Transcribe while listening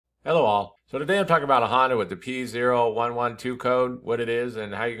Hello all. So today I'm talking about a Honda with the P0112 code, what it is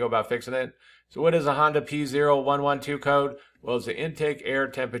and how you go about fixing it. So what is a Honda P0112 code? Well, it's the intake air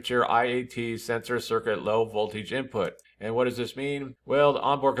temperature IAT sensor circuit low voltage input. And what does this mean? Well, the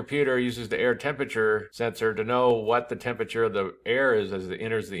onboard computer uses the air temperature sensor to know what the temperature of the air is as it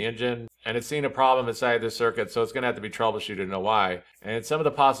enters the engine. And it's seen a problem inside this circuit, so it's going to have to be troubleshooted to know why. And some of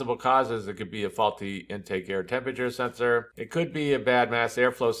the possible causes, it could be a faulty intake air temperature sensor. It could be a bad mass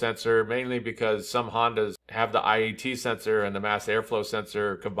airflow sensor, mainly because some Hondas have the IAT sensor and the mass airflow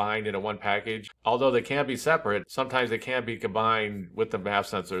sensor combined into one package. Although they can be separate, sometimes they can be combined with the mass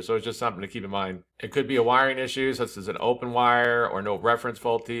sensor, so it's just something to keep in mind. It could be a wiring issue, such as an open wire or no reference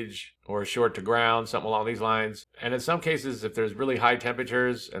voltage, or a short to ground, something along these lines. And in some cases, if there's really high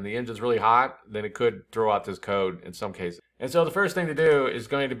temperatures and the engine's really hot, then it could throw out this code in some cases. And so the first thing to do is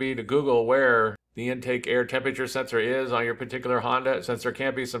going to be to Google where the intake air temperature sensor is on your particular Honda, since there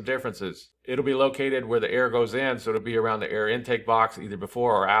can be some differences. It'll be located where the air goes in, so it'll be around the air intake box, either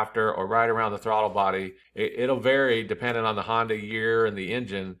before or after, or right around the throttle body. It'll vary depending on the Honda year and the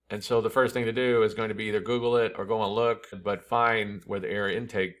engine. And so the first thing to do is going to be either Google it or go and look, but find where the air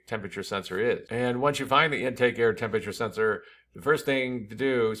intake temperature sensor is. And once you find the intake air temperature sensor, the first thing to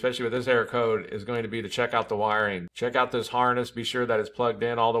do, especially with this error code, is going to be to check out the wiring. Check out this harness, be sure that it's plugged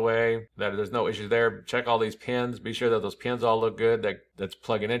in all the way, that there's no issues there. Check all these pins, be sure that those pins all look good, that's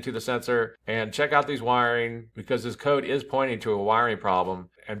plugging into the sensor. And check out these wiring, because this code is pointing to a wiring problem.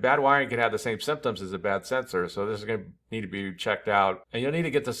 And bad wiring can have the same symptoms as a bad sensor, so this is going to need to be checked out. And you'll need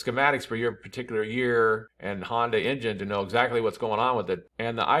to get the schematics for your particular year and Honda engine to know exactly what's going on with it.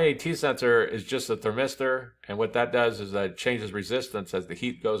 And the IAT sensor is just a thermistor, and what that does is that it changes resistance as the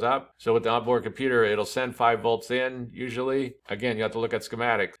heat goes up. So with the onboard computer, it'll send 5 volts in usually. Again, you have to look at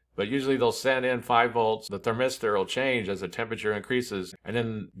schematics. But usually they'll send in 5 volts. The thermistor will change as the temperature increases. And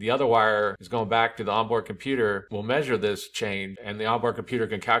then the other wire is going back to the onboard computer, will measure this change, and the onboard computer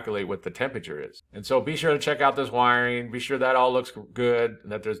can calculate what the temperature is. And so be sure to check out this wiring. Be sure that all looks good,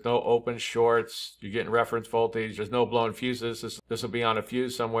 and that there's no open shorts. You're getting reference voltage. There's no blown fuses. This will be on a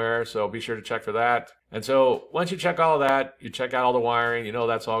fuse somewhere, so be sure to check for that. And so once you check all of that, you check out all the wiring, you know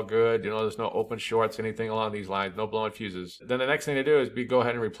that's all good, you know there's no open shorts, anything along these lines, no blowing fuses. Then the next thing to do is go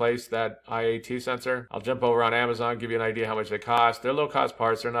ahead and replace that IAT sensor. I'll jump over on Amazon, give you an idea how much they cost. They're low cost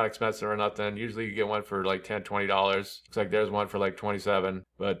parts, they're not expensive or nothing. Usually you get one for like $10, $20. Looks like there's one for like $27,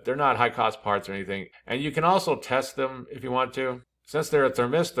 but they're not high cost parts or anything. And you can also test them if you want to. Since they're a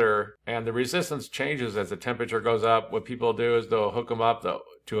thermistor and the resistance changes as the temperature goes up, what people do is they'll hook them up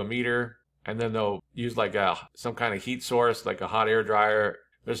to a meter, and then they'll use like some kind of heat source, like a hot air dryer.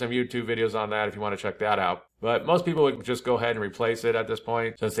 There's some YouTube videos on that if you want to check that out. But most people would just go ahead and replace it at this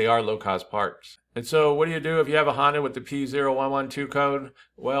point, since they are low-cost parts. And so what do you do if you have a Honda with the P0112 code?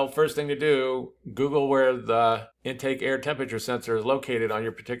 Well, first thing to do, Google where the intake air temperature sensor is located on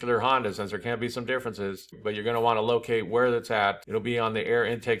your particular Honda, since there can be some differences, but you're going to want to locate where it's at. It'll be on the air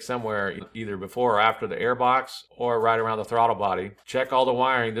intake somewhere, either before or after the air box, or right around the throttle body. Check all the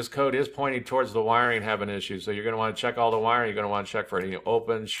wiring. This code is pointing towards the wiring having issues, so you're going to want to check all the wiring. You're going to want to check for any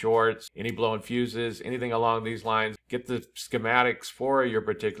open, shorts, any blown fuses, anything along these lines. Get the schematics for your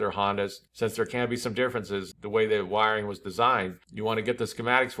particular Hondas, since there can be some differences the way the wiring was designed. You want to get the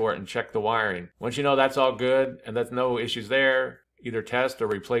schematics for it and check the wiring. Once you know that's all good and that's no issues there, either test or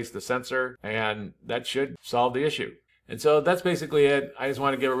replace the sensor, and that should solve the issue. And so that's basically it. I just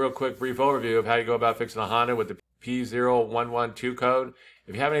want to give a real quick brief overview of how you go about fixing a Honda with the P0112 code.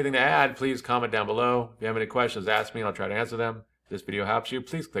 If you have anything to add, please comment down below. If you have any questions, ask me and I'll try to answer them. If this video helps you,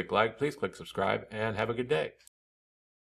 please click like, please click subscribe, and have a good day.